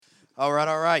All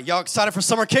right. Y'all excited for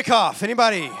summer kickoff?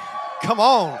 Anybody? Come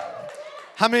on.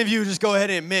 How many of you just go ahead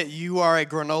and admit you are a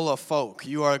granola folk?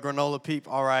 You are a granola peep,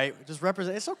 all right? Just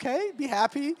represent. It's okay. Be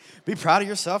happy. Be proud of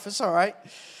yourself. It's all right.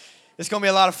 It's going to be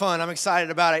a lot of fun. I'm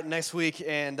excited about it next week,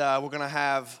 and we're going to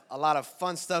have a lot of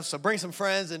fun stuff. So bring some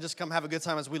friends and just come have a good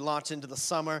time as we launch into the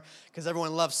summer, because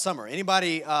everyone loves summer.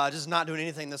 Anybody just not doing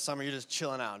anything this summer, you're just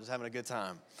chilling out, just having a good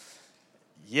time.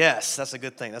 Yes, that's a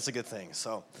good thing.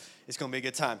 So it's going to be a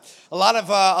good time. A lot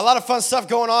of fun stuff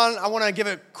going on. I want to give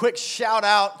a quick shout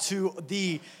out to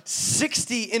the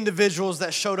 60 individuals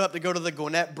that showed up to go to the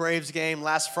Gwinnett Braves game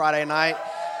last Friday night.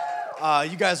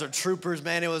 You guys are troopers,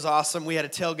 man. It was awesome. We had a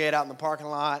tailgate out in the parking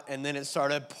lot, and then it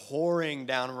started pouring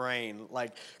down rain,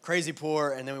 like crazy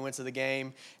pour, and then we went to the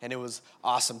game, and it was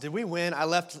awesome. Did we win? I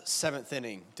left 7th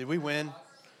inning. Did we win?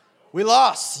 We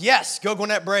lost. Yes, go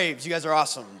Gwinnett Braves. You guys are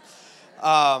awesome.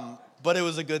 But it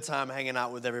was a good time hanging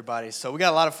out with everybody. So we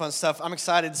got a lot of fun stuff. I'm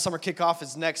excited. Summer kickoff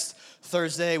is next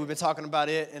Thursday. We've been talking about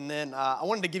it. And then I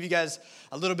wanted to give you guys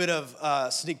a little bit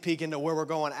of sneak peek into where we're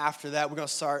going after that. We're going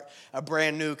to start a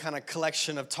brand new kind of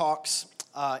collection of talks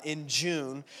in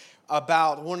June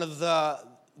about one of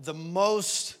the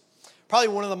most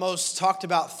talked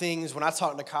about things when I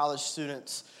talk to college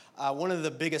students. One of the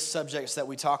biggest subjects that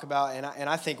we talk about, and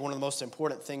I think one of the most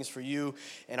important things for you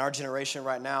in our generation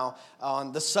right now,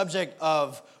 on the subject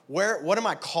of what am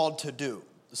I called to do?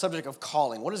 The subject of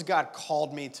calling. What has God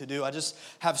called me to do? I just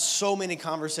have so many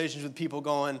conversations with people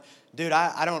going, dude,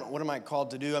 I don't, what am I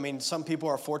called to do? I mean, some people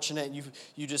are fortunate.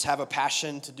 You just have a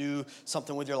passion to do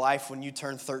something with your life when you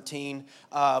turn 13.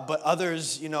 But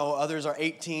others are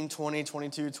 18, 20,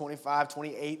 22, 25,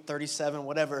 28, 37,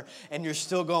 whatever. And you're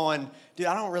still going, dude,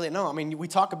 I don't really know. I mean, we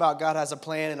talk about God has a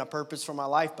plan and a purpose for my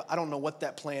life, but I don't know what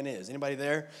that plan is. Anybody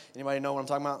there? Anybody know what I'm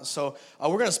talking about? So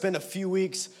we're going to spend a few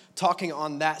weeks talking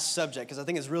on that subject because I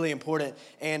think it's really important.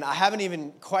 And I haven't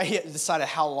even quite yet decided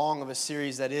how long of a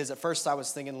series that is. At first, I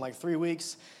was thinking like 3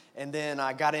 weeks, and then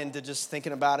I got into just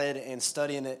thinking about it and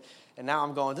studying it. And now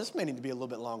I'm going, this may need to be a little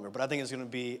bit longer, but I think it's going to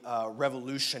be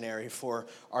revolutionary for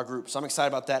our group. So I'm excited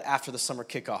about that after the summer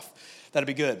kickoff. That'll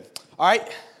be good. All right.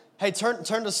 Hey, turn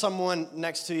to someone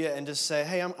next to you and just say,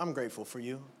 hey, I'm grateful for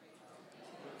you.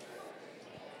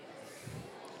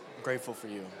 I'm grateful for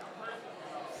you.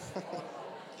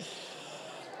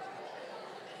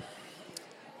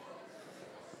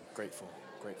 Grateful.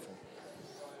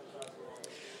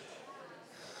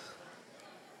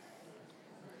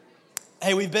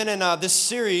 Hey, we've been in this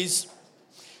series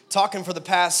talking for the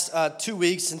past 2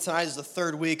 weeks, and tonight is the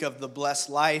third week of the Blessed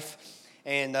Life,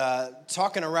 and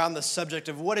talking around the subject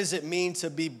of what does it mean to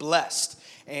be blessed,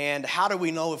 and how do we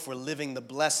know if we're living the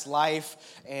blessed life.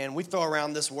 And we throw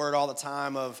around this word all the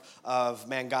time of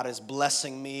man, God is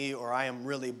blessing me, or I am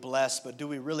really blessed, but do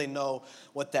we really know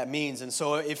what that means? And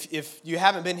so if you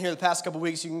haven't been here the past couple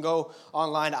weeks, you can go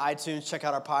online to iTunes, check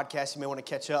out our podcast. You may want to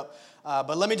catch up.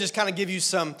 But let me just kind of give you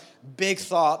some big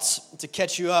thoughts to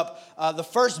catch you up. The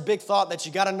first big thought that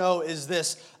you got to know is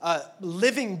this.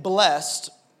 Living blessed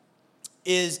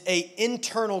is an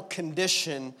internal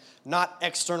condition, not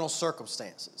external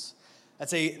circumstances.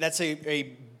 That's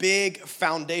a big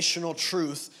foundational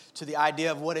truth to the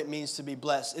idea of what it means to be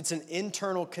blessed. It's an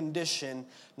internal condition,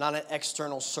 not an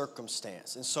external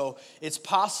circumstance. And so it's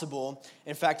possible,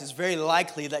 in fact, it's very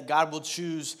likely that God will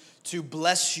choose to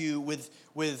bless you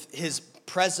with his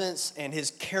presence and his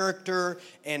character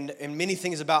and many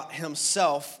things about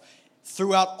himself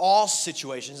throughout all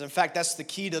situations. In fact, that's the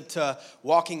key to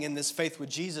walking in this faith with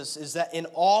Jesus, is that in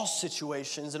all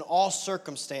situations, in all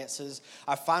circumstances,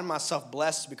 I find myself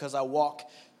blessed because I walk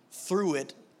through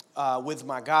it with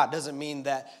my God. Doesn't mean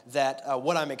that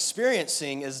what I'm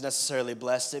experiencing is necessarily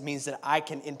blessed. It means that I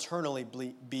can internally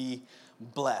be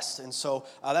blessed. And so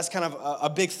that's kind of a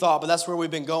big thought, but that's where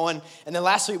we've been going. And then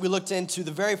last week we looked into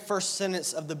the very first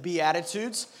sentence of the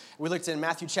Beatitudes. We looked in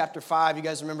Matthew chapter 5, you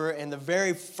guys remember, and the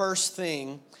very first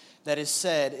thing that is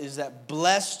said is that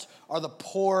blessed are the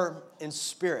poor in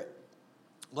spirit.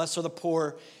 Blessed are the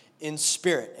poor in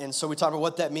spirit. And so we talked about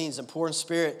what that means. And poor in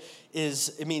spirit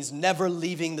it means never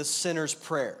leaving the sinner's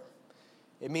prayer.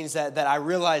 It means that I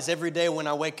realize every day when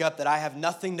I wake up that I have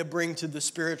nothing to bring to the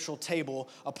spiritual table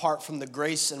apart from the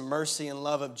grace and mercy and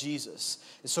love of Jesus.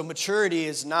 And so maturity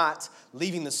is not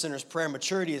leaving the sinner's prayer.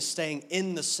 Maturity is staying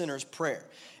in the sinner's prayer.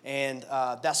 And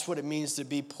that's what it means to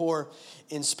be poor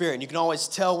in spirit. And you can always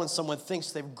tell when someone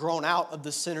thinks they've grown out of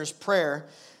the sinner's prayer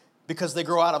because they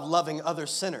grow out of loving other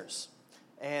sinners.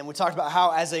 And we talked about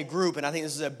how as a group, and I think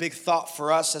this is a big thought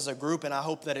for us as a group, and I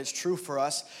hope that it's true for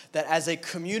us, that as a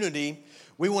community,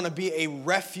 we want to be a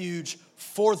refuge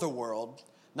for the world,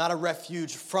 not a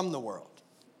refuge from the world.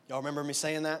 Y'all remember me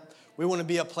saying that? We want to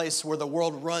be a place where the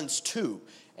world runs to.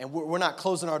 And we're not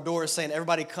closing our doors saying,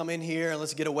 everybody come in here and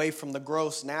let's get away from the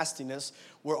gross nastiness.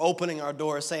 We're opening our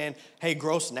doors saying, hey,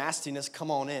 gross nastiness,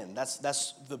 come on in.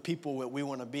 That's the people that we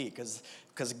want to be because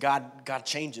God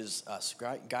changes us,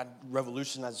 right? God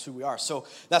revolutionizes who we are. So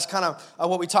that's kind of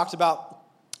what we talked about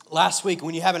last week.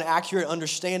 When you have an accurate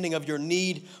understanding of your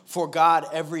need for God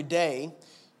every day,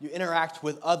 you interact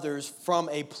with others from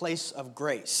a place of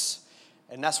grace.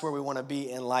 And that's where we want to be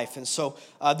in life. And so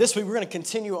this week, we're going to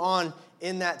continue on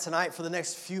in that tonight for the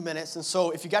next few minutes. And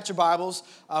so if you got your Bibles,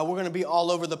 we're going to be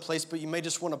all over the place, but you may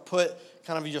just want to put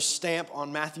kind of your stamp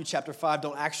on Matthew chapter 5.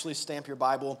 Don't actually stamp your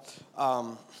Bible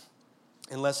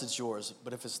unless it's yours.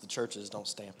 But if it's the church's, don't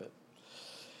stamp it.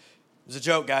 It was a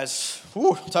joke, guys.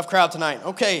 Whew, tough crowd tonight.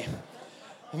 Okay,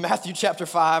 Matthew chapter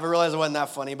 5. I realize it wasn't that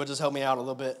funny, but just help me out a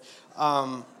little bit.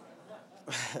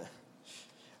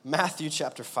 Matthew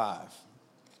chapter 5.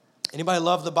 Anybody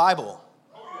love the Bible?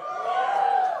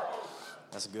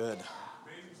 That's good.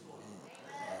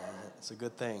 It's a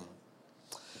good thing.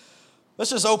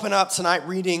 Let's just open up tonight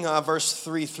reading verse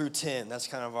 3 through 10. That's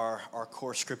kind of our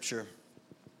core scripture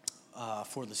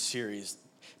for the series.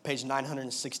 Page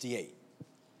 968.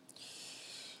 If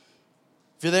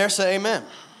you're there, say amen.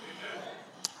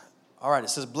 All right, it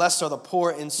says, blessed are the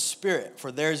poor in spirit,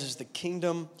 for theirs is the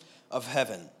kingdom of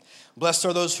heaven. Blessed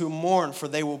are those who mourn, for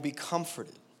they will be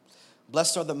comforted.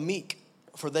 Blessed are the meek,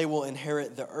 for they will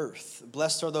inherit the earth.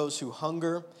 Blessed are those who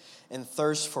hunger and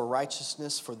thirst for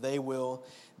righteousness, for they will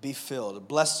be filled.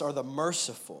 Blessed are the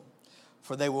merciful,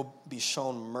 for they will be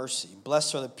shown mercy.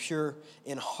 Blessed are the pure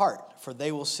in heart, for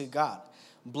they will see God.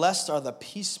 Blessed are the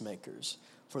peacemakers,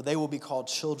 for they will be called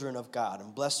children of God.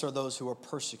 And blessed are those who are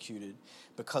persecuted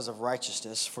because of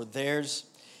righteousness, for theirs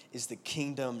is the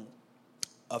kingdom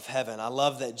of heaven. I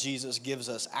love that Jesus gives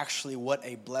us actually what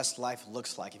a blessed life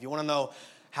looks like. If you want to know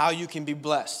how you can be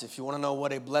blessed, if you want to know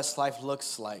what a blessed life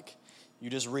looks like, you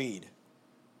just read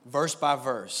verse by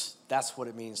verse. That's what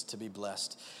it means to be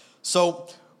blessed. So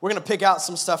we're going to pick out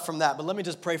some stuff from that, but let me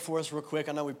just pray for us real quick.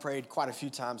 I know we prayed quite a few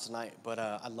times tonight, but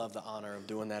I love the honor of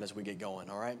doing that as we get going,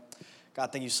 all right?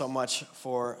 God, thank you so much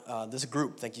for this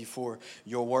group. Thank you for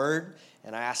your word,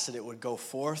 and I ask that it would go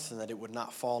forth and that it would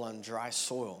not fall on dry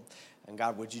soil. And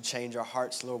God, would you change our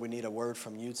hearts, Lord? We need a word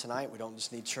from you tonight. We don't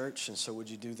just need church, and so would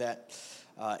you do that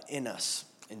in us?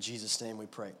 In Jesus' name we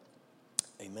pray.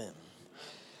 Amen.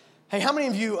 Hey, how many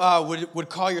of you would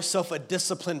call yourself a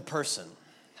disciplined person?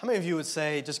 How many of you would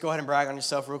say, just go ahead and brag on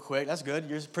yourself real quick? That's good.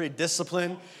 You're pretty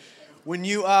disciplined. When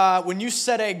you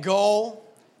set a goal,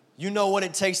 you know what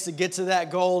it takes to get to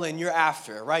that goal, and you're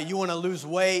after it, right? You want to lose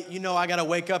weight. You know I got to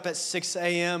wake up at 6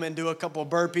 a.m. and do a couple of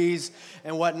burpees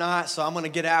and whatnot, so I'm going to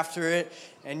get after it.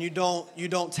 And you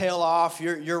don't tail off.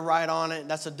 You're right on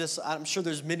it. I'm sure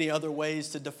there's many other ways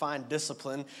to define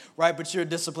discipline, right? But you're a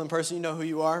disciplined person. You know who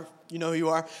you are. You know who you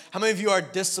are. How many of you are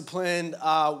disciplined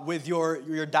with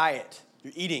your diet,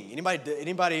 your eating?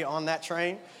 Anybody on that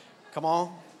train? Come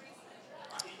on.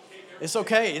 It's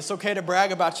okay. It's okay to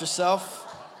brag about yourself.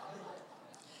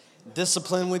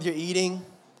 Discipline with your eating.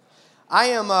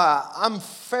 I'm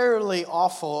fairly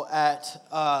awful at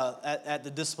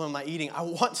the discipline of my eating. I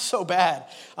want so bad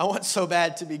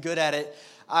to be good at it.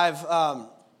 I'm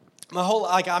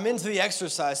into the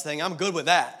exercise thing. I'm good with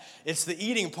that. It's the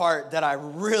eating part that I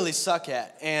really suck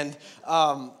at. And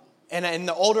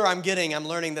the older I'm getting, I'm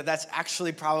learning that that's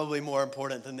actually probably more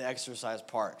important than the exercise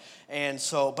part. And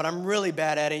so, but I'm really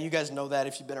bad at it. You guys know that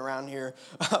if you've been around here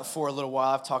for a little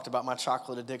while. I've talked about my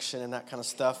chocolate addiction and that kind of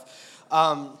stuff.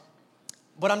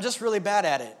 But I'm just really bad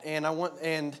at it.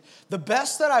 And the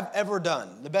best that I've ever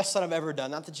done,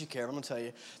 not that you care, I'm going to tell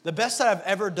you, the best that I've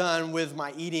ever done with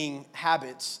my eating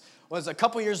habits was a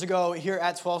couple years ago here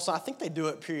at 12. So I think they do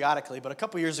it periodically, but a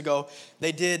couple years ago,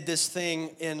 they did this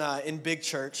thing in Big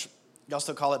Church. Y'all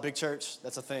still call it Big Church?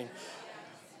 That's a thing.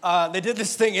 They did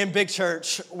this thing in Big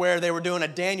Church where they were doing a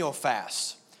Daniel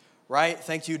fast, right?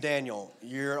 Thank you, Daniel.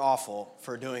 You're awful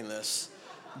for doing this.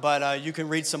 But you can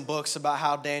read some books about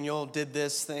how Daniel did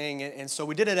this thing. And so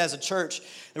we did it as a church.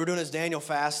 They were doing this Daniel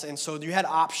fast. And so you had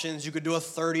options. You could do a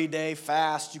 30-day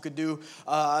fast. You could do,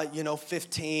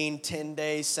 15,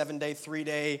 10-day, 7-day,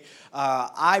 3-day.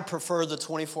 I prefer the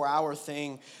 24-hour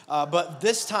thing. But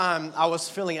this time, I was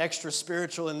feeling extra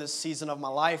spiritual in this season of my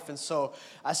life. And so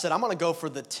I said, I'm going to go for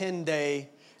the 10-day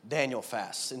Daniel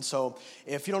fast. And so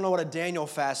if you don't know what a Daniel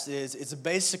fast is, it's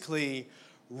basically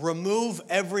remove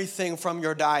everything from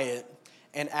your diet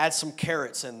and add some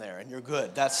carrots in there, and you're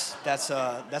good. That's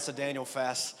a Daniel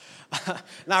fast.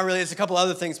 Not really. It's a couple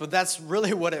other things, but that's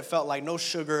really what it felt like. No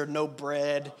sugar, no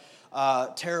bread,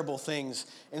 terrible things.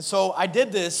 And so I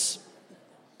did this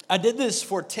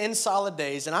for 10 solid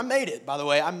days, and I made it, by the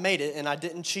way. I made it, and I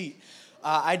didn't cheat.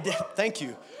 Thank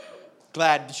you.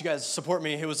 Glad that you guys support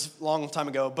me. It was a long time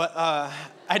ago, but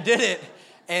I did it,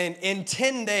 and in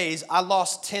 10 days, I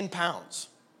lost 10 pounds.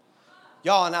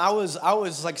 Y'all, and I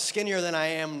was like skinnier than I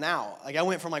am now. Like I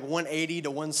went from like 180 to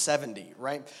 170,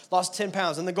 right? Lost 10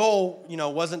 pounds. And the goal,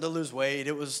 wasn't to lose weight.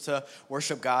 It was to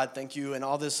worship God, thank you, and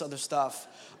all this other stuff.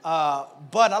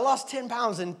 But I lost 10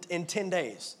 pounds in 10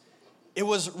 days. It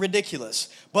was ridiculous.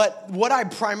 But what I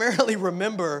primarily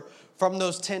remember from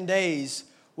those 10 days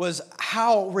was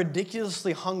how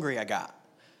ridiculously hungry I got.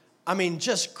 I mean,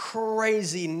 just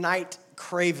crazy night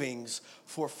cravings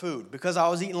for food because I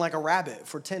was eating like a rabbit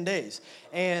for 10 days.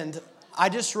 And I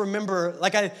just remember,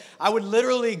 like I would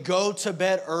literally go to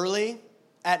bed early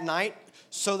at night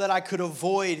so that I could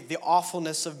avoid the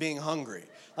awfulness of being hungry.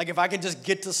 Like if I could just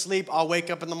get to sleep, I'll wake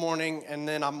up in the morning and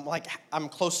then I'm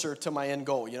closer to my end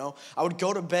goal, I would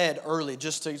go to bed early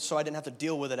so I didn't have to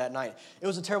deal with it at night. It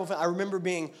was a terrible thing. I remember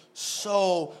being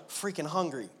so freaking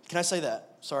hungry. Can I say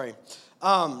that? Sorry.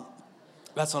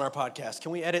 That's on our podcast.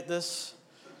 Can we edit this?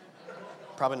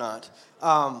 Probably not.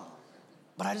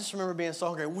 But I just remember being so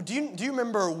hungry. Do you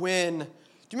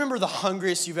remember the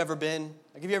hungriest you've ever been?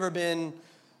 Like, have you ever been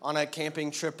on a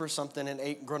camping trip or something and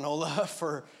ate granola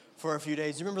for a few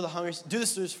days? Do you remember the hungriest? Do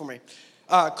this for me.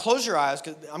 Close your eyes,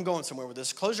 because I'm going somewhere with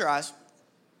this. Close your eyes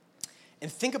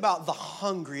and think about the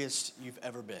hungriest you've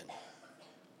ever been.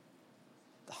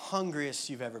 The hungriest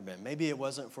you've ever been. Maybe it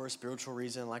wasn't for a spiritual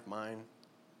reason like mine,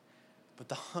 but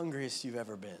the hungriest you've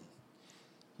ever been.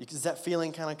 Is that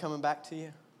feeling kind of coming back to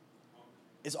you?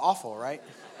 It's awful, right?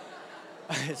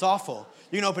 It's awful.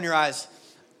 You can open your eyes.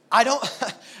 I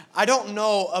don't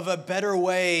know of a better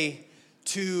way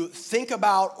to think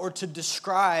about or to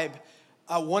describe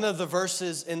one of the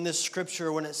verses in this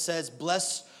scripture when it says,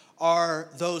 "Blessed are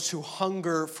those who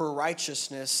hunger for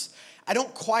righteousness." I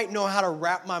don't quite know how to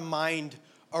wrap my mind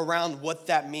around what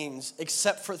that means,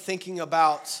 except for thinking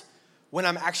about when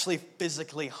I'm actually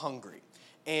physically hungry.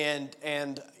 And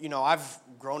I've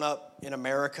grown up in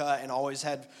America and always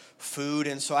had food,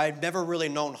 and so I've never really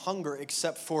known hunger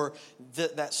except for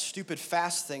that stupid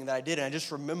fast thing that I did, and I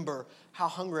just remember how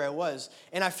hungry I was.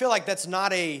 And I feel like it's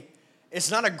not a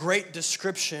great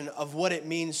description of what it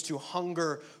means to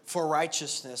hunger for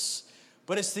righteousness,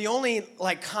 but it's the only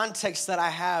context that I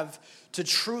have to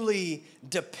truly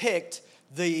depict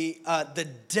the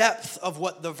depth of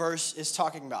what the verse is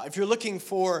talking about. If you're looking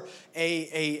for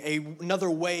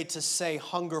another way to say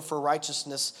hunger for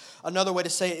righteousness, another way to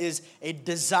say it is a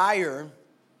desire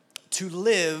to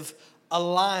live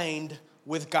aligned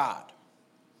with God.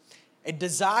 A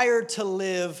desire to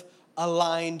live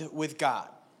aligned with God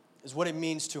is what it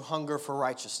means to hunger for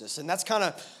righteousness. And that's kind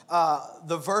of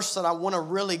the verse that I want to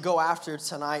really go after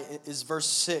tonight is verse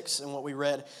 6 in what we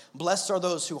read. Blessed are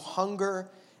those who hunger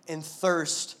and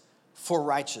thirst for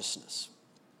righteousness.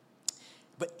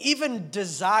 But even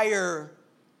desire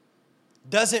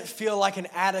doesn't feel like an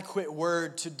adequate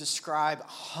word to describe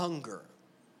hunger,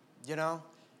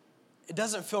 It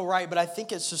doesn't feel right, but I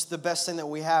think it's just the best thing that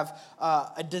we have,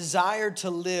 a desire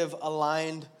to live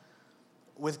aligned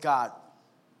with God.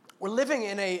 We're living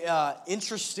in a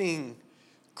interesting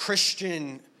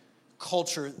Christian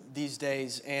culture these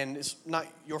days, and it's not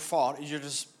your fault. You're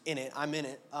just in it. I'm in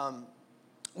it.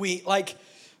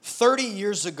 30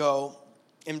 years ago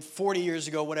and 40 years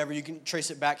ago, whatever, you can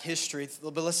trace it back history,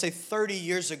 but let's say 30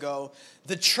 years ago,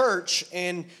 the church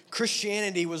and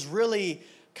Christianity was really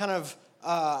kind of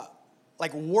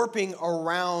warping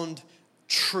around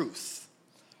truth,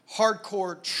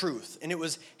 hardcore truth. And it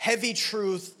was heavy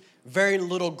truth, very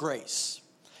little grace.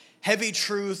 Heavy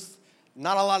truth,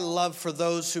 not a lot of love for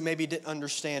those who maybe didn't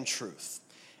understand truth.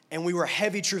 And we were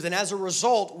heavy truth. And as a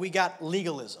result, we got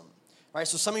legalism. Right,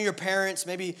 so some of your parents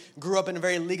maybe grew up in a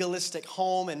very legalistic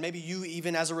home, and maybe you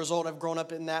even as a result have grown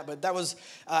up in that. But that was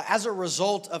as a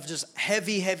result of just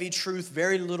heavy, heavy truth,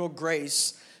 very little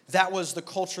grace. That was the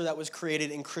culture that was created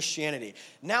in Christianity.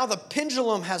 Now the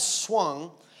pendulum has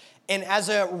swung, and as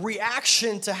a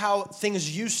reaction to how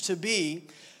things used to be,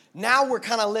 now we're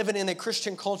kind of living in a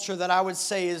Christian culture that I would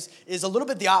say is a little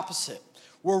bit the opposite.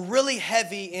 We're really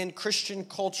heavy in Christian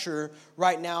culture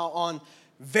right now on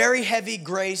very heavy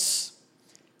grace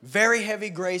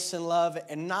and love,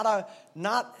 and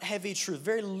not heavy truth,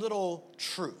 very little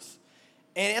truth.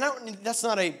 And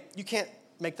you can't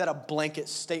make that a blanket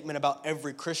statement about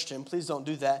every Christian. Please don't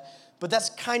do that. But that's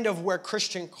kind of where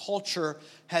Christian culture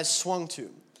has swung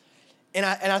to. And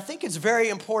I think it's very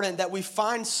important that we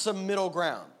find some middle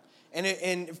ground.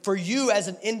 And for you as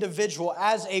an individual,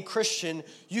 as a Christian,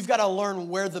 you've got to learn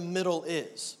where the middle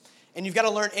is. And you've got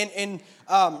to learn,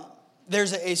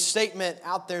 there's a statement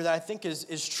out there that I think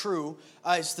is true.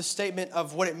 It's the statement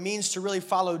of what it means to really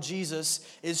follow Jesus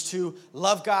is to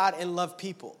love God and love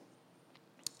people.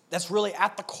 That's really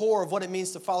at the core of what it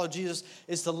means to follow Jesus,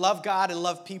 is to love God and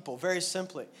love people, very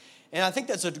simply. And I think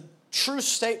that's a true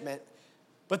statement,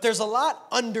 but there's a lot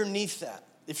underneath that.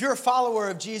 If you're a follower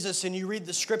of Jesus and you read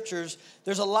the scriptures,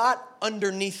 there's a lot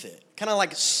underneath it, kind of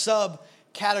like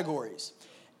subcategories.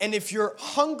 And if you're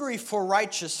hungry for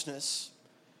righteousness,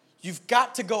 you've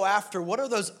got to go after what are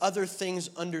those other things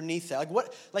underneath that.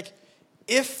 Like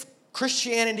if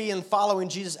Christianity and following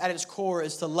Jesus at its core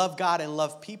is to love God and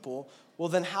love people, well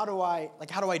then how do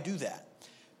I do that?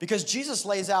 Because Jesus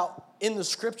lays out in the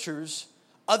scriptures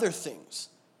other things.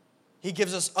 He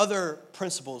gives us other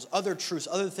principles, other truths,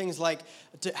 other things like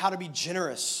how to be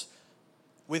generous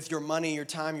with your money, your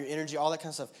time, your energy, all that kind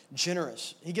of stuff.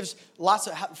 Generous. He gives lots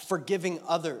of forgiving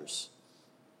others,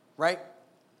 right?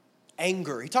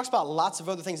 Anger. He talks about lots of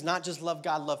other things, not just love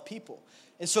God, love people.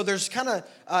 And so there's kind of,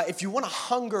 if you want to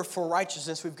hunger for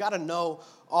righteousness, we've got to know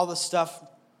all the stuff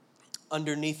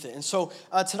underneath it. And so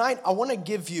tonight, I want to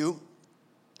give you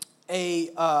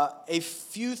a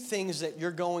few things that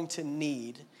you're going to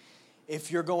need if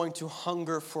you're going to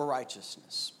hunger for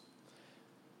righteousness.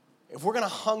 If we're going to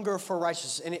hunger for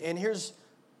righteousness, and here's,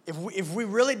 if we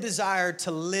really desire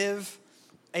to live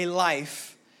a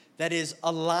life that is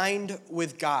aligned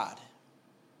with God,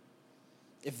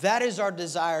 if that is our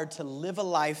desire to live a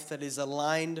life that is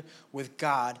aligned with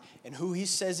God and who He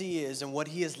says He is and what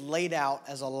He has laid out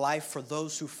as a life for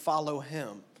those who follow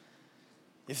Him,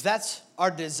 if that's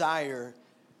our desire,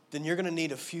 then you're going to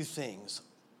need a few things.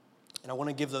 And I want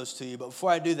to give those to you. But before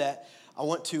I do that, I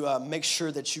want to make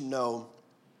sure that you know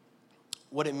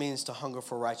what it means to hunger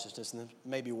for righteousness. And it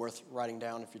may be worth writing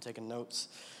down if you're taking notes.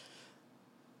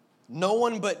 No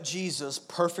one but Jesus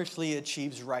perfectly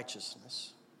achieves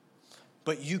righteousness,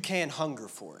 but you can hunger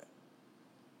for it.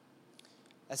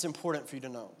 That's important for you to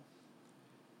know.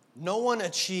 No one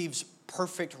achieves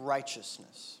perfect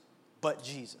righteousness but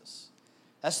Jesus.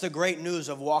 That's the great news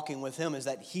of walking with Him, is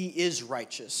that He is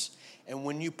righteous. And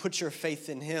when you put your faith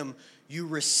in Him, you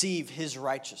receive His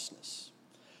righteousness.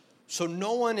 So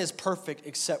no one is perfect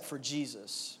except for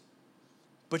Jesus,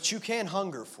 but you can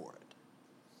hunger for it.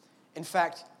 In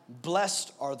fact,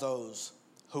 blessed are those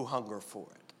who hunger for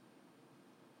it.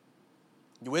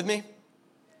 You with me?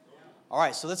 All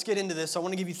right, so let's get into this. I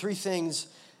want to give you 3 things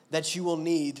that you will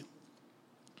need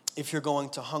if you're going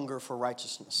to hunger for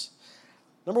righteousness.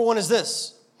 Number 1 is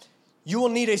this. You will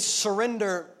need a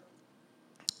surrender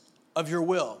of your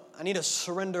will. I need a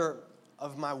surrender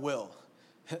of my will.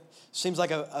 Seems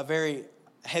like a very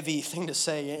heavy thing to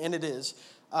say, and it is.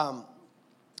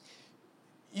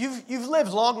 You've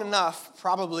lived long enough,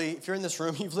 probably, if you're in this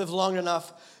room, you've lived long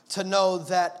enough to know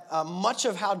that much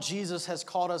of how Jesus has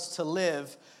called us to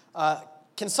live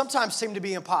can sometimes seem to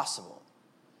be impossible.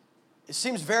 It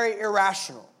seems very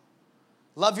irrational.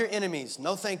 Love your enemies,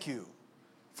 no thank you.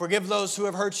 Forgive those who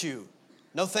have hurt you,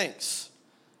 no thanks.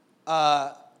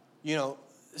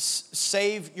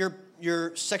 Save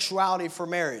your sexuality for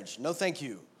marriage, no thank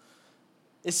you.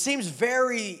 It seems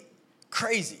very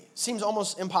crazy. It seems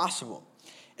almost impossible.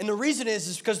 And the reason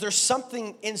is because there's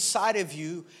something inside of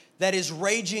you that is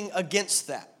raging against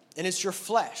that. And it's your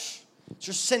flesh. It's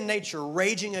your sin nature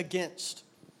raging against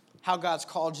how God's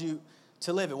called you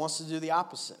to live. It wants to do the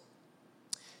opposite.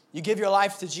 You give your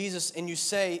life to Jesus and you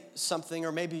say something,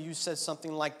 or maybe you said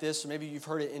something like this, or maybe you've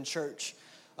heard it in church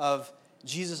of,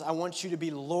 Jesus, I want you to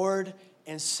be Lord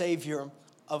and Savior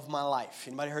of my life.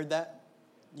 Anybody heard that?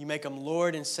 You make Him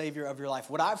Lord and Savior of your life.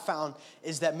 What I've found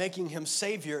is that making Him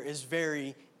Savior is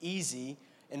very easy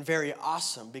and very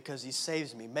awesome because He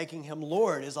saves me. Making Him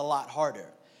Lord is a lot harder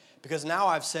because now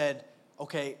I've said,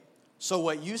 okay, so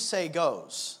what you say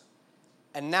goes,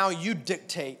 and now you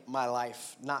dictate my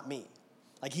life, not me.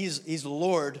 Like He's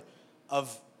Lord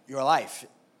of your life.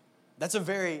 That's a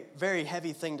very, very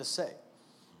heavy thing to say.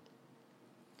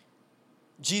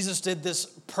 Jesus did this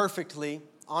perfectly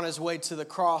on His way to the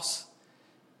cross.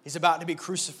 He's about to be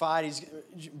crucified. He's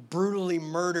brutally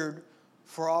murdered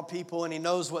for all people, and He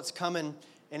knows what's coming.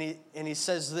 And he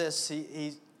says this.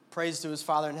 He prays to His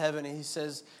Father in heaven, and He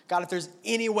says, God, if there's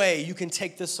any way you can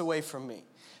take this away from me,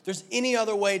 if there's any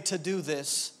other way to do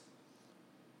this,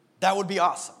 that would be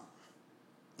awesome.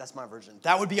 That's my version.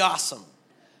 That would be awesome.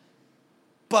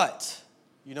 But,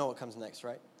 you know what comes next,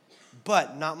 right?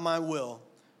 But not my will,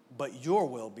 but your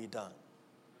will be done.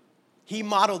 He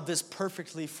modeled this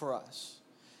perfectly for us.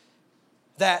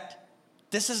 That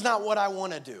This is not what I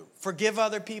want to do. Forgive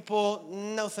other people,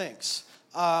 no thanks.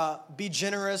 Be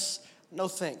generous, no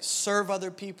thanks. Serve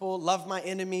other people, love my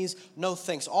enemies, no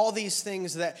thanks. All these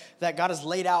things that God has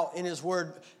laid out in his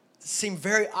word seem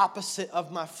very opposite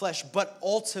of my flesh, but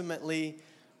ultimately,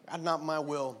 not my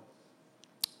will,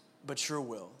 but your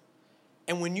will.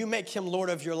 And when you make him Lord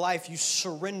of your life, you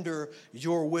surrender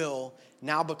your will,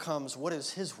 now becomes, what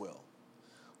is his will?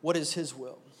 What is his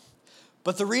will?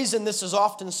 But the reason this is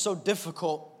often so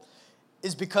difficult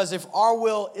is because if our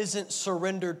will isn't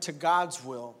surrendered to God's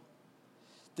will,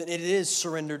 then it is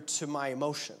surrendered to my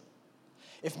emotion.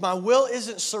 If my will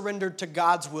isn't surrendered to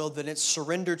God's will, then it's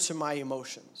surrendered to my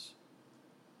emotions.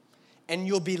 And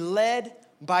you'll be led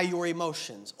by your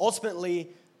emotions. Ultimately,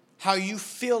 how you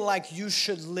feel like you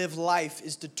should live life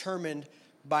is determined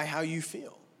by how you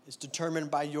feel. It's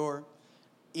determined by your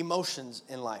emotions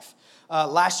in life.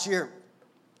 Last year,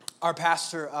 our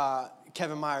pastor,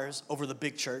 Kevin Myers, over the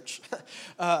big church,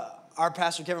 our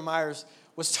pastor, Kevin Myers,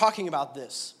 was talking about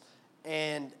this.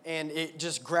 And it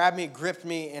just gripped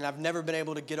me, and I've never been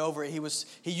able to get over it.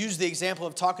 He used the example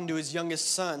of talking to his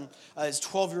youngest son, his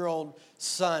 12-year-old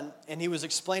son, and he was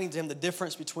explaining to him the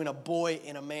difference between a boy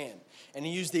and a man. And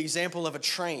he used the example of a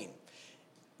train.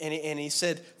 And he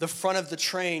said the front of the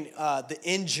train, the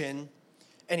engine.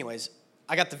 Anyways,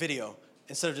 I got the video.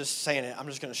 Instead of just saying it, I'm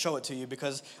just going to show it to you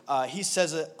because he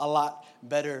says it a lot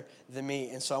better than me.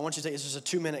 And so I want you to take, this is a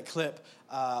 2-minute clip,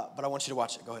 but I want you to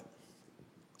watch it. Go ahead.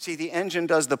 See, the engine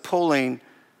does the pulling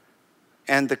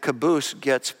and the caboose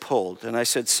gets pulled. And I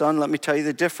said, son, let me tell you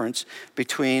the difference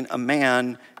between a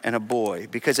man and a boy.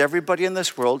 Because everybody in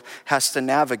this world has to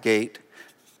navigate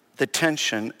the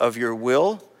tension of your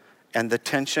will and the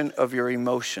tension of your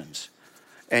emotions.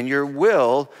 And your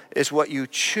will is what you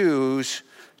choose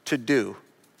to do.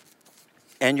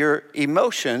 And your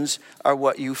emotions are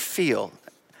what you feel.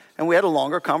 And we had a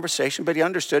longer conversation, but he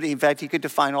understood it. In fact, he could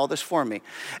define all this for me.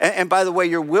 And by the way,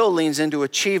 your will leans into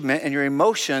achievement and your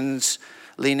emotions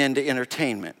lean into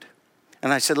entertainment.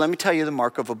 And I said, let me tell you the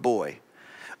mark of a boy.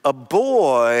 A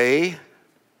boy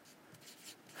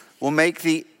will make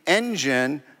the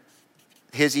engine,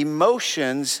 his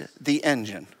emotions, the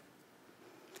engine.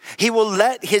 He will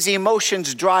let his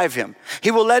emotions drive him.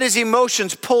 He will let his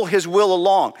emotions pull his will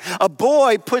along. A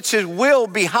boy puts his will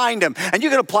behind him. And you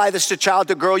can apply this to child,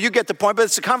 to girl. You get the point, but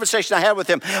it's a conversation I had with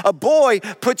him. A boy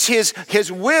puts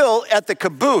his will at the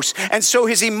caboose. And so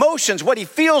his emotions, what he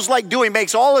feels like doing,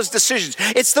 makes all his decisions.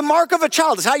 It's the mark of a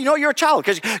child. It's how you know you're a child,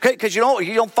 because you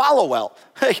don't follow well.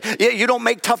 You don't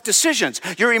make tough decisions.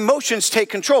 Your emotions take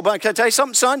control. But can I tell you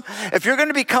something, son? If you're going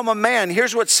to become a man,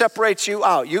 here's what separates you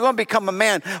out. You're going to become a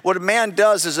man. What a man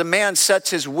does is a man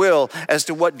sets his will as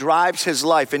to what drives his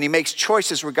life. And he makes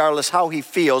choices regardless how he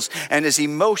feels. And his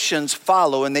emotions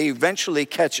follow and they eventually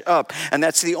catch up. And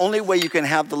that's the only way you can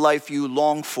have the life you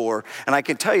long for. And I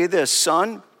can tell you this,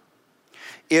 son,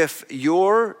 if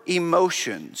your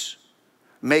emotions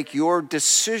make your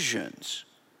decisions,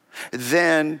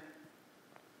 then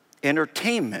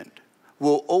entertainment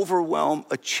will overwhelm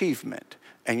achievement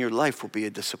and your life will be a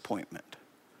disappointment.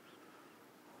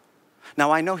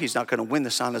 Now, I know he's not going to win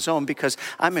this on his own because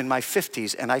I'm in my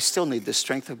 50s and I still need the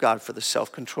strength of God for the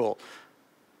self-control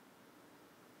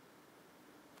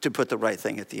to put the right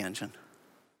thing at the engine.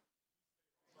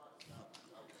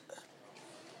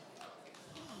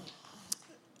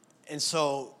 And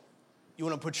so you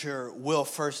want to put your will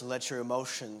first and let your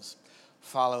emotions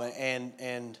follow it.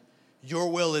 And your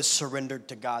will is surrendered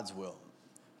to God's will.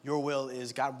 Your will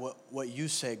is, God, what you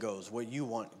say goes, what you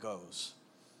want goes.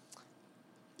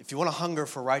 If you want to hunger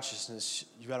for righteousness,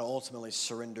 you got to ultimately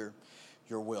surrender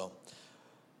your will.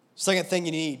 Second thing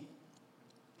you need,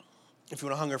 if you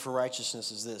want to hunger for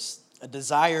righteousness, is this: a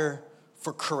desire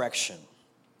for correction.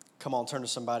 Come on, turn to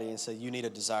somebody and say, you need a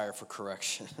desire for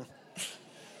correction.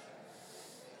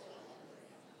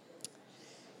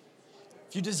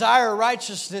 If you desire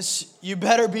righteousness, you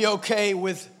better be okay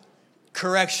with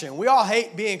correction. We all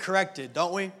hate being corrected,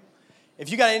 don't we?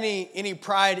 If you got any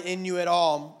pride in you at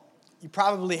all, you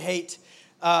probably hate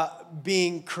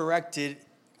being corrected.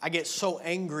 I get so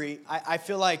angry. I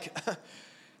feel like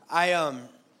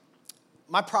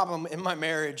my problem in my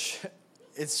marriage,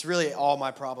 it's really all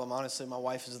my problem. Honestly, my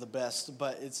wife is the best,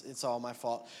 but it's all my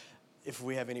fault if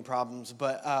we have any problems.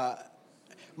 But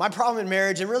my problem in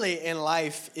marriage and really in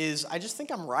life is I just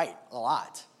think I'm right a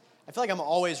lot. I feel like I'm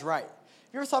always right.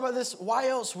 You ever thought about this? Why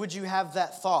else would you have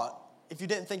that thought if you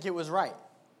didn't think it was right?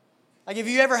 Like, have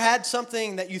you ever had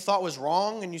something that you thought was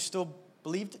wrong and you still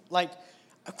believed it? Like,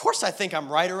 Of course I think I'm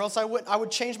right, or else I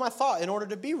would change my thought in order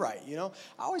to be right, you know?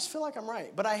 I always feel like I'm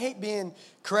right, but I hate being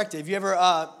corrected. Have you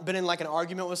ever been in like an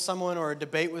argument with someone or a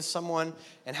debate with someone,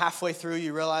 and halfway through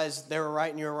you realize they were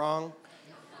right and you were wrong?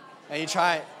 And you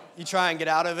try and get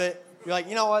out of it. You're like,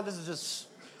 you know what, this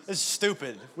is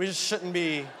stupid. We just shouldn't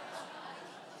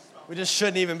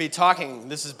even be talking.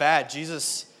 This is bad.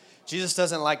 Jesus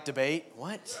doesn't like debate.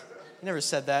 What? He never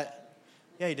said that.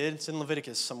 Yeah, he did. It's in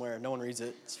Leviticus somewhere. No one reads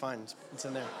it. It's fine. It's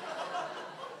in there.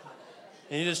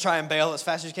 And you just try and bail as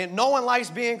fast as you can. No one likes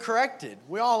being corrected.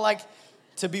 We all like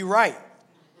to be right.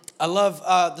 I love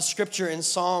the scripture in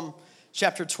Psalm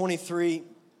chapter 23.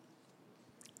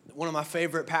 One of my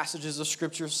favorite passages of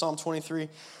scripture, Psalm 23,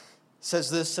 says,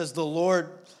 the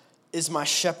Lord is my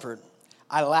shepherd.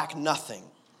 I lack nothing.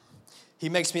 He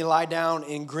makes me lie down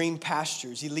in green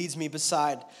pastures. He leads me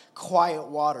beside quiet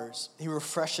waters. He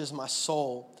refreshes my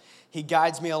soul. He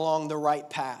guides me along the right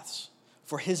paths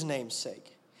for his name's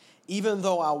sake. Even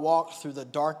though I walk through the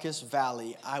darkest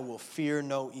valley, I will fear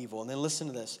no evil. And then listen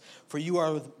to this. For you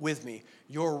are with me.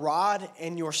 Your rod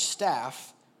and your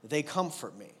staff, they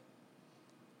comfort me.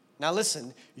 Now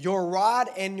listen, your rod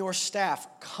and your staff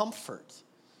comfort.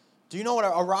 Do you know what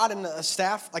a rod and a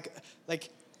staff, like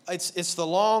it's the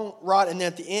long rod, and then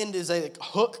at the end is a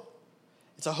hook.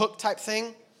 It's a hook type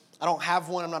thing. I don't have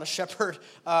one. I'm not a shepherd.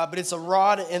 But it's a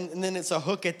rod, and then it's a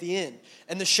hook at the end.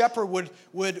 And the shepherd would,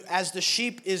 as the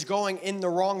sheep is going in the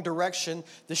wrong direction,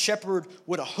 the shepherd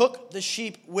would hook the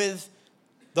sheep with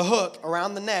the hook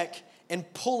around the neck and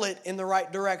pull it in the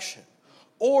right direction.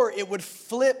 Or it would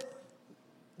flip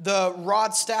the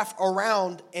rod staff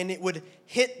around, and it would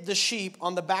hit the sheep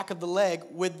on the back of the leg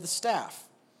with the staff.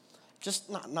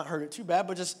 Just not hurt it too bad,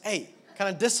 but just, hey, kind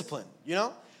of discipline, you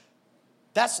know?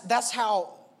 That's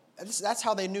how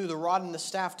they knew the rod and the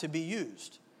staff to be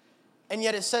used. And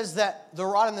yet it says that the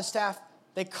rod and the staff,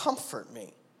 they comfort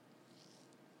me.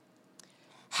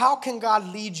 How can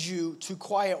God lead you to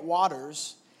quiet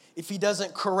waters if he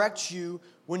doesn't correct you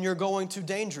when you're going to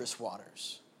dangerous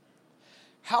waters?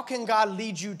 How can God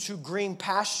lead you to green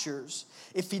pastures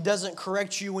if he doesn't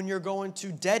correct you when you're going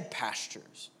to dead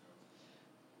pastures?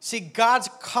 See, God's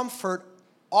comfort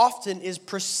often is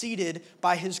preceded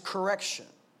by his correction.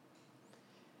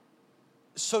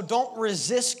 So don't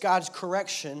resist God's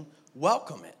correction,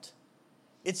 welcome it.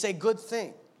 It's a good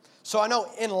thing. So I know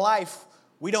in life,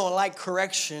 we don't like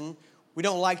correction, we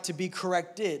don't like to be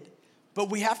corrected, but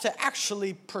we have to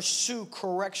actually pursue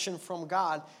correction from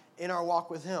God in our walk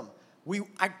with him.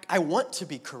 I want to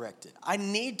be corrected. I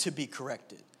need to be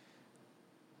corrected.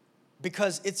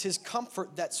 Because it's his comfort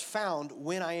that's found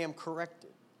when I am corrected.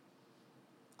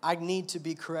 I need to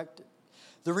be corrected.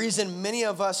 The reason many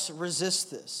of us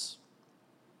resist this,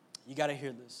 you got to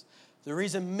hear this. The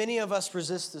reason many of us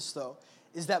resist this, though,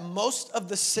 is that most of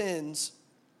the sins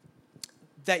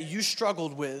that you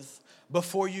struggled with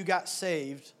before you got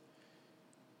saved,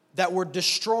 that were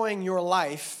destroying your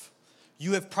life,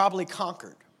 you have probably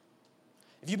conquered.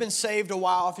 If you've been saved a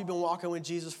while, if you've been walking with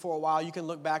Jesus for a while, you can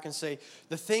look back and say,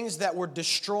 the things that were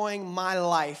destroying my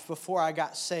life before I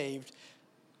got saved,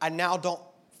 I now don't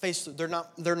face them.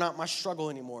 They're not my struggle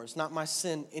anymore. It's not my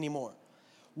sin anymore.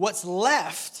 What's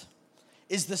left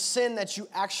is the sin that you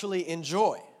actually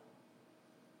enjoy.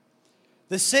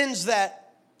 The sins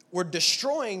that were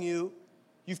destroying you,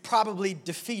 you've probably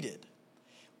defeated.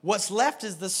 What's left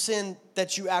is the sin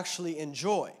that you actually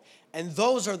enjoy. And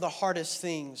those are the hardest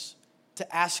things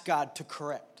to ask God to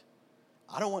correct.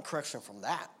 I don't want correction from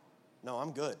that. No,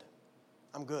 I'm good.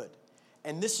 I'm good.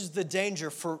 And this is the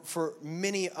danger for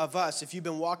many of us. If you've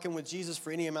been walking with Jesus for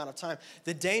any amount of time,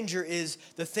 the danger is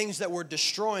the things that were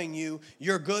destroying you,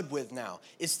 you're good with now.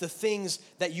 It's the things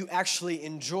that you actually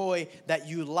enjoy, that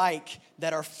you like,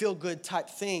 that are feel-good type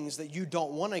things that you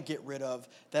don't want to get rid of,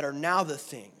 that are now the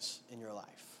things in your life.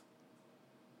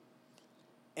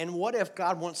 And what if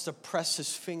God wants to press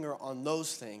his finger on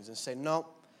those things and say, no,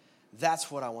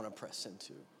 that's what I want to press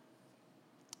into.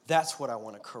 That's what I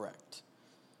want to correct.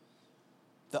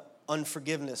 The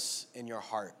unforgiveness in your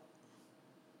heart.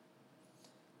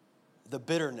 The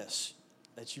bitterness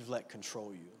that you've let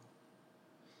control you.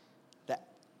 That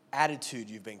attitude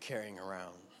you've been carrying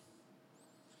around.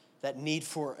 That need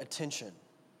for attention.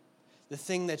 The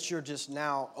thing that you're just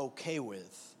now okay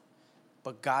with,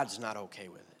 but God's not okay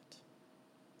with it.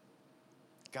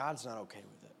 God's not okay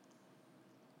with it.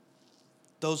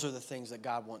 Those are the things that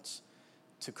God wants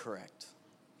to correct.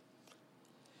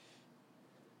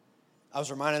 I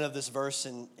was reminded of this verse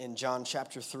in John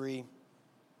chapter 3.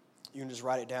 You can just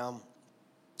write it down.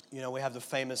 You know, we have the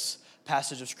famous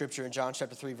passage of Scripture in John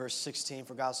chapter 3, verse 16.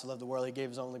 For God so loved the world, he gave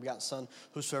his only begotten Son.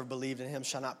 Whosoever believed in him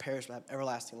shall not perish but have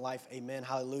everlasting life. Amen.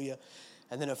 Hallelujah.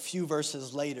 And then a few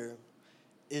verses later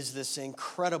is this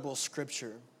incredible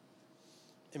scripture.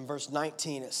 In verse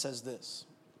 19, it says this.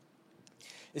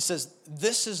 It says,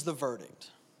 this is the verdict,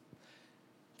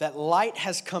 that light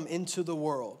has come into the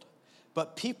world,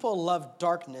 but people loved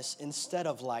darkness instead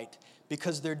of light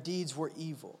because their deeds were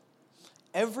evil.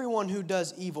 Everyone who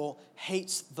does evil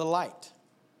hates the light.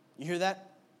 You hear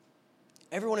that?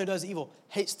 Everyone who does evil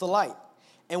hates the light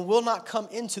and will not come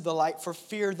into the light for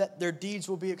fear that their deeds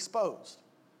will be exposed.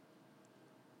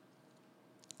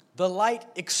 The light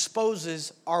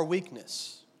exposes our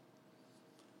weakness.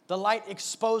 The light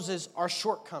exposes our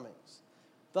shortcomings.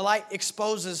 The light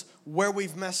exposes where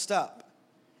we've messed up.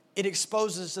 It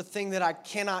exposes the thing that I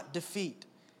cannot defeat.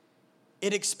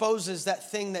 It exposes that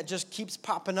thing that just keeps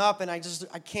popping up and I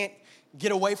can't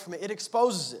get away from it. It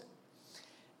exposes it.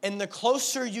 And the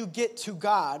closer you get to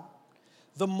God,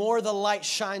 the more the light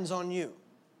shines on you.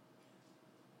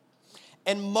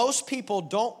 And most people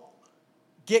don't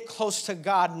get close to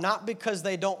God not because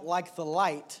they don't like the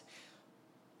light,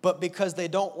 but because they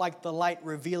don't like the light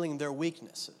revealing their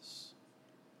weaknesses.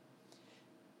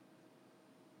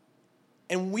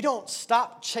 And we don't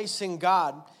stop chasing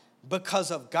God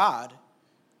because of God.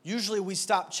 Usually we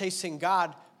stop chasing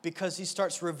God because he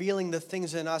starts revealing the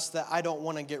things in us that I don't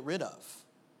want to get rid of.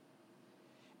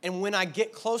 And when I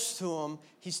get close to him,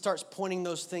 he starts pointing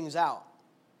those things out.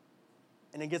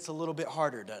 And it gets a little bit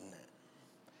harder, doesn't it?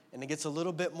 And it gets a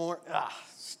little bit more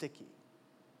sticky.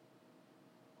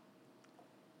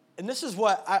 And this is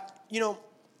what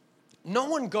no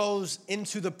one goes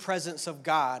into the presence of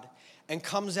God and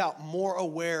comes out more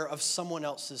aware of someone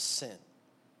else's sin.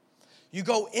 You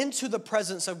go into the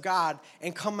presence of God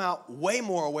and come out way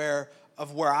more aware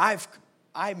of where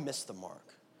I missed the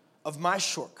mark, of my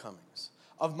shortcomings,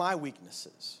 of my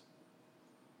weaknesses.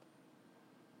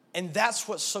 And that's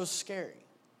what's so scary.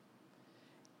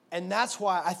 And that's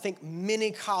why I think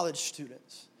many college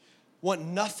students want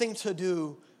nothing to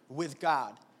do with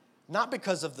God. Not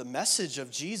because of the message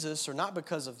of Jesus or not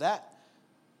because of that,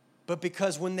 but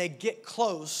because when they get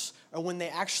close or when they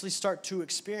actually start to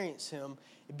experience him,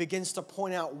 it begins to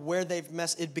point out where they've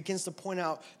messed. It begins to point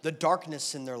out the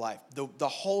darkness in their life, the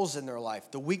holes in their life,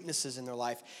 the weaknesses in their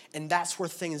life. And that's where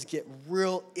things get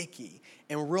real icky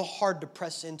and real hard to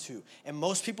press into. And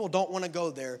most people don't want to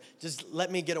go there. Just let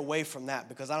me get away from that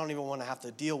because I don't even want to have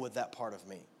to deal with that part of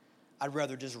me. I'd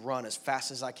rather just run as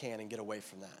fast as I can and get away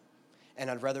from that.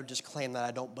 And I'd rather just claim that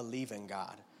I don't believe in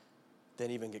God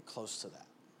than even get close to that.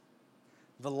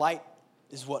 The light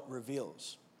is what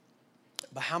reveals.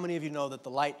 But how many of you know that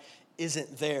the light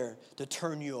isn't there to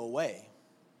turn you away?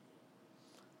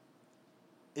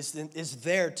 It's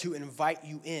there to invite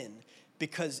you in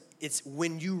because it's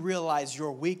when you realize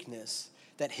your weakness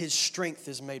that his strength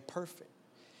is made perfect.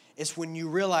 It's when you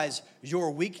realize your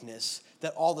weakness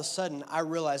that all of a sudden I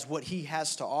realize what he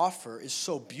has to offer is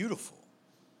so beautiful.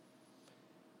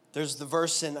 There's the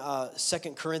verse in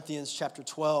 2 Corinthians chapter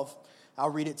 12. I'll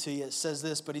read it to you. It says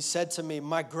this, but he said to me,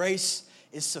 my grace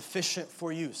is sufficient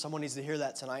for you. Someone needs to hear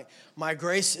that tonight. My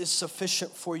grace is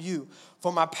sufficient for you,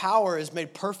 for my power is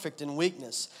made perfect in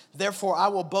weakness. Therefore, I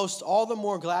will boast all the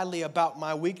more gladly about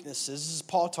my weaknesses, this is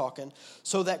Paul talking,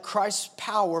 so that Christ's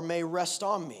power may rest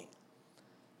on me.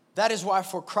 That is why,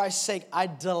 for Christ's sake, I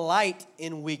delight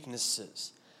in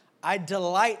weaknesses. I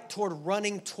delight toward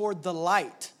running toward the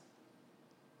light.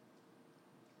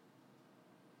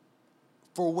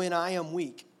 For when I am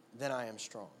weak, then I am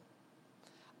strong.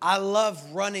 I love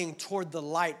running toward the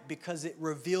light because it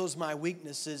reveals my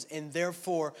weaknesses and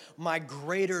therefore my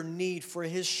greater need for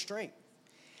his strength.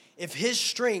 If his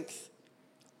strength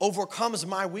overcomes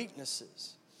my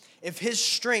weaknesses, if his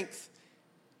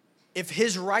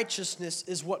righteousness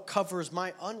is what covers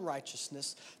my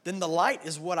unrighteousness, then the light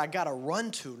is what I got to run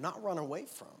to, not run away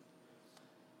from.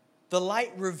 The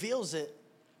light reveals it,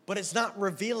 but it's not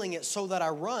revealing it so that I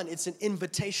run. It's an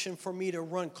invitation for me to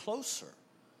run closer.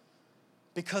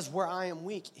 Because where I am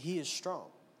weak, he is strong.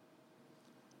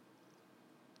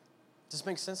 Does this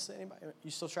make sense to anybody?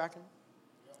 You still tracking?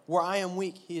 Where I am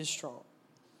weak, he is strong.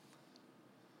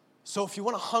 So if you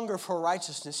want to hunger for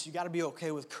righteousness, you got to be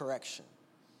okay with correction.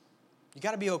 You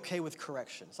got to be okay with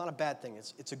correction. It's not a bad thing.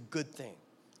 It's a good thing.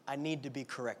 I need to be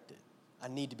corrected. I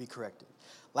need to be corrected.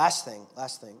 Last thing.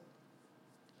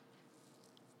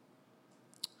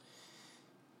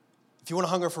 If you want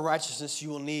to hunger for righteousness, you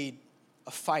will need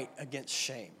a fight against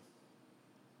shame.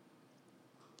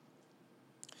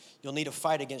 You'll need a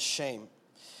fight against shame.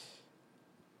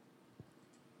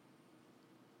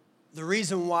 The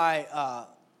reason why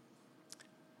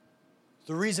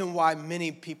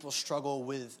many people struggle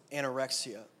with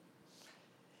anorexia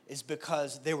is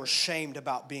because they were shamed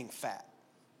about being fat,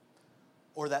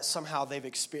 or that somehow they've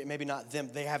experienced, maybe not them,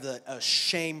 they have a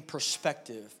shame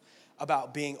perspective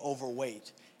about being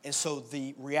overweight. And so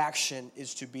the reaction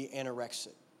is to be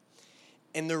anorexic.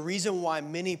 And the reason why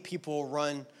many people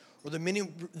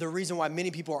the reason why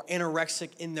many people are anorexic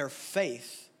in their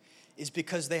faith is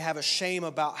because they have a shame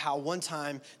about how one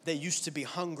time they used to be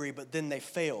hungry, but then they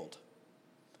failed.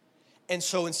 And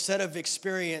so instead of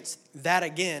experience that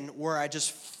again, where I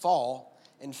just fall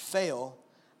and fail,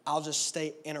 I'll just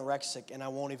stay anorexic and I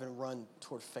won't even run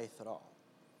toward faith at all.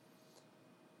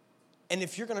 And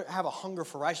if you're going to have a hunger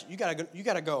for righteousness, you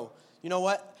got to go, you know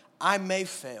what? I may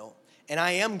fail, and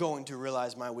I am going to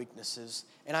realize my weaknesses,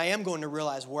 and I am going to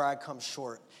realize where I come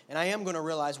short, and I am going to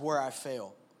realize where I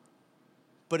fail.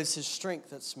 But it's his strength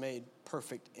that's made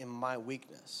perfect in my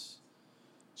weakness.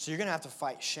 So you're going to have to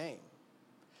fight shame.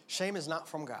 Shame is not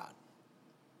from God.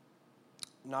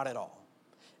 Not at all.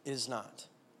 It is not.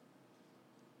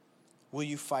 Will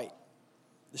you fight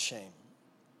the shame?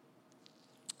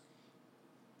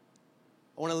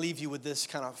 I want to leave you with this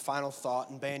kind of final thought.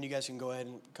 And band, you guys can go ahead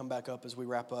and come back up as we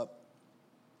wrap up.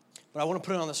 But I want to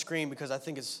put it on the screen because I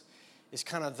think it's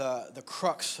kind of the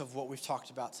crux of what we've talked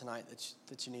about tonight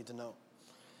that you need to know.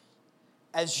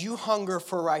 As you hunger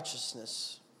for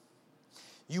righteousness,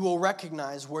 you will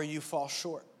recognize where you fall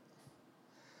short.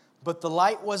 But the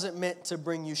light wasn't meant to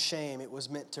bring you shame. It was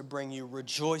meant to bring you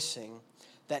rejoicing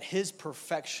that his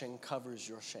perfection covers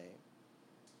your shame.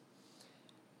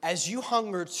 As you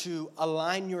hunger to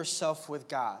align yourself with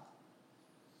God,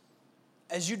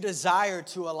 as you desire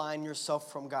to align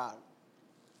yourself from God,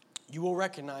 you will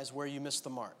recognize where you missed the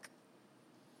mark,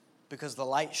 because the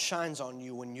light shines on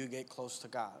you when you get close to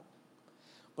God.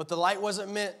 But the light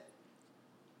wasn't meant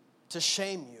to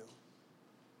shame you.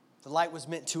 The light was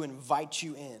meant to invite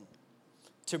you in,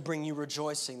 to bring you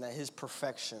rejoicing that his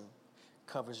perfection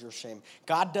covers your shame.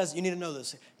 You need to know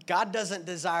this. God doesn't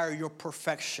desire your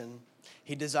perfection.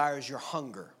 He desires your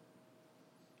hunger.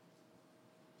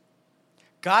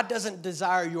 God doesn't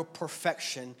desire your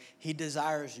perfection. He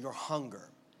desires your hunger.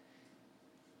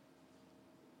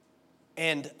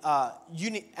 And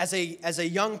you need, as a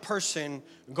young person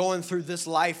going through this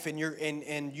life, and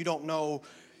you don't know,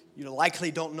 you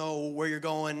likely don't know where you're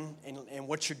going and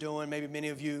what you're doing. Maybe many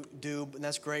of you do, and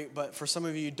that's great. But for some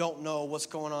of you don't know what's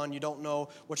going on. You don't know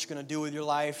what you're going to do with your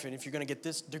life, and if you're going to get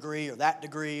this degree or that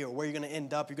degree, or where you're going to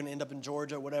end up. You're going to end up in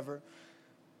Georgia, whatever.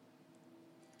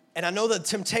 And I know the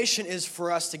temptation is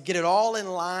for us to get it all in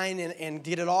line and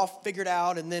get it all figured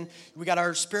out. And then we got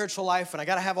our spiritual life, and I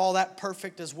got to have all that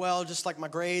perfect as well, just like my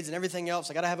grades and everything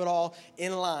else. I got to have it all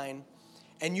in line.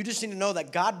 And you just need to know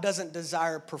that God doesn't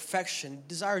desire perfection. He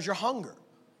desires your hunger.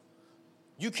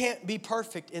 You can't be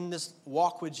perfect in this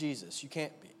walk with Jesus. You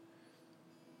can't be.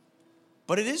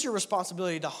 But it is your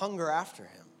responsibility to hunger after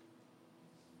him.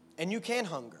 And you can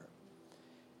hunger.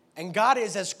 And God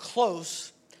is as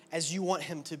close as you want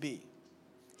him to be.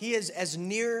 He is as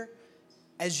near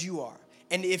as you are.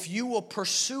 And if you will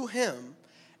pursue him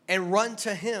and run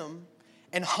to him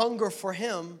and hunger for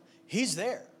him, he's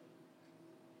there.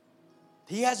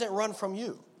 He hasn't run from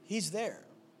you. He's there.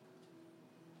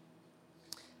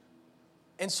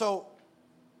 And so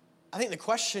I think the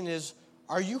question is,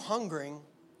 are you hungering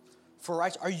for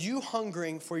righteousness? Are you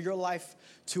hungering for your life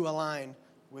to align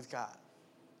with God?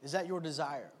 Is that your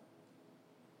desire?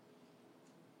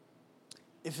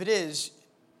 If it is,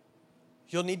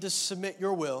 you'll need to submit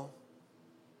your will.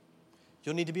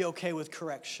 You'll need to be okay with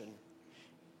correction.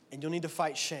 And you'll need to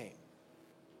fight shame.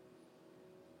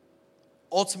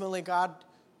 Ultimately, God,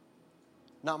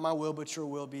 not my will, but your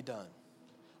will be done.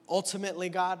 Ultimately,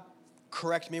 God,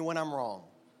 correct me when I'm wrong.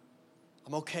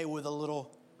 I'm okay with a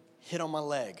little hit on my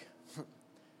leg.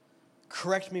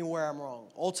 Correct me where I'm wrong.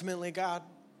 Ultimately, God,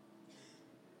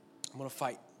 I'm going to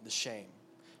fight the shame.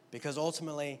 Because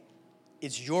ultimately,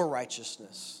 it's your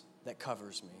righteousness that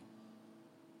covers me.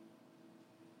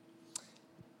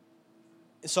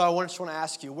 And so I just want to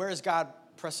ask you, where is God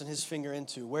pressing his finger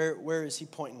into? Where is he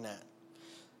pointing at?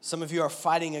 Some of you are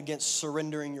fighting against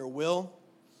surrendering your will.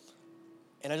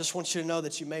 And I just want you to know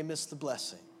that you may miss the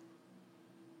blessing.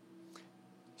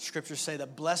 Scriptures say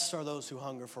that blessed are those who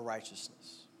hunger for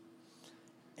righteousness.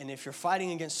 And if you're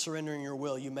fighting against surrendering your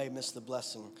will, you may miss the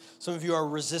blessing. Some of you are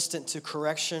resistant to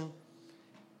correction,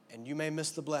 and you may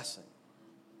miss the blessing.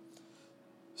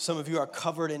 Some of you are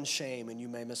covered in shame, and you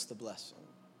may miss the blessing.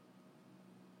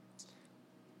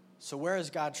 So where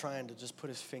is God trying to just put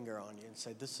his finger on you and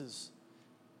say, this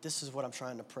is what I'm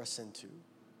trying to press into?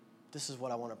 this is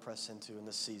what I want to press into in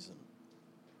this season.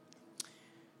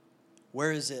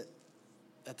 Where is it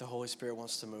that the Holy Spirit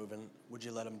wants to move, and would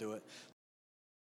you let him do it?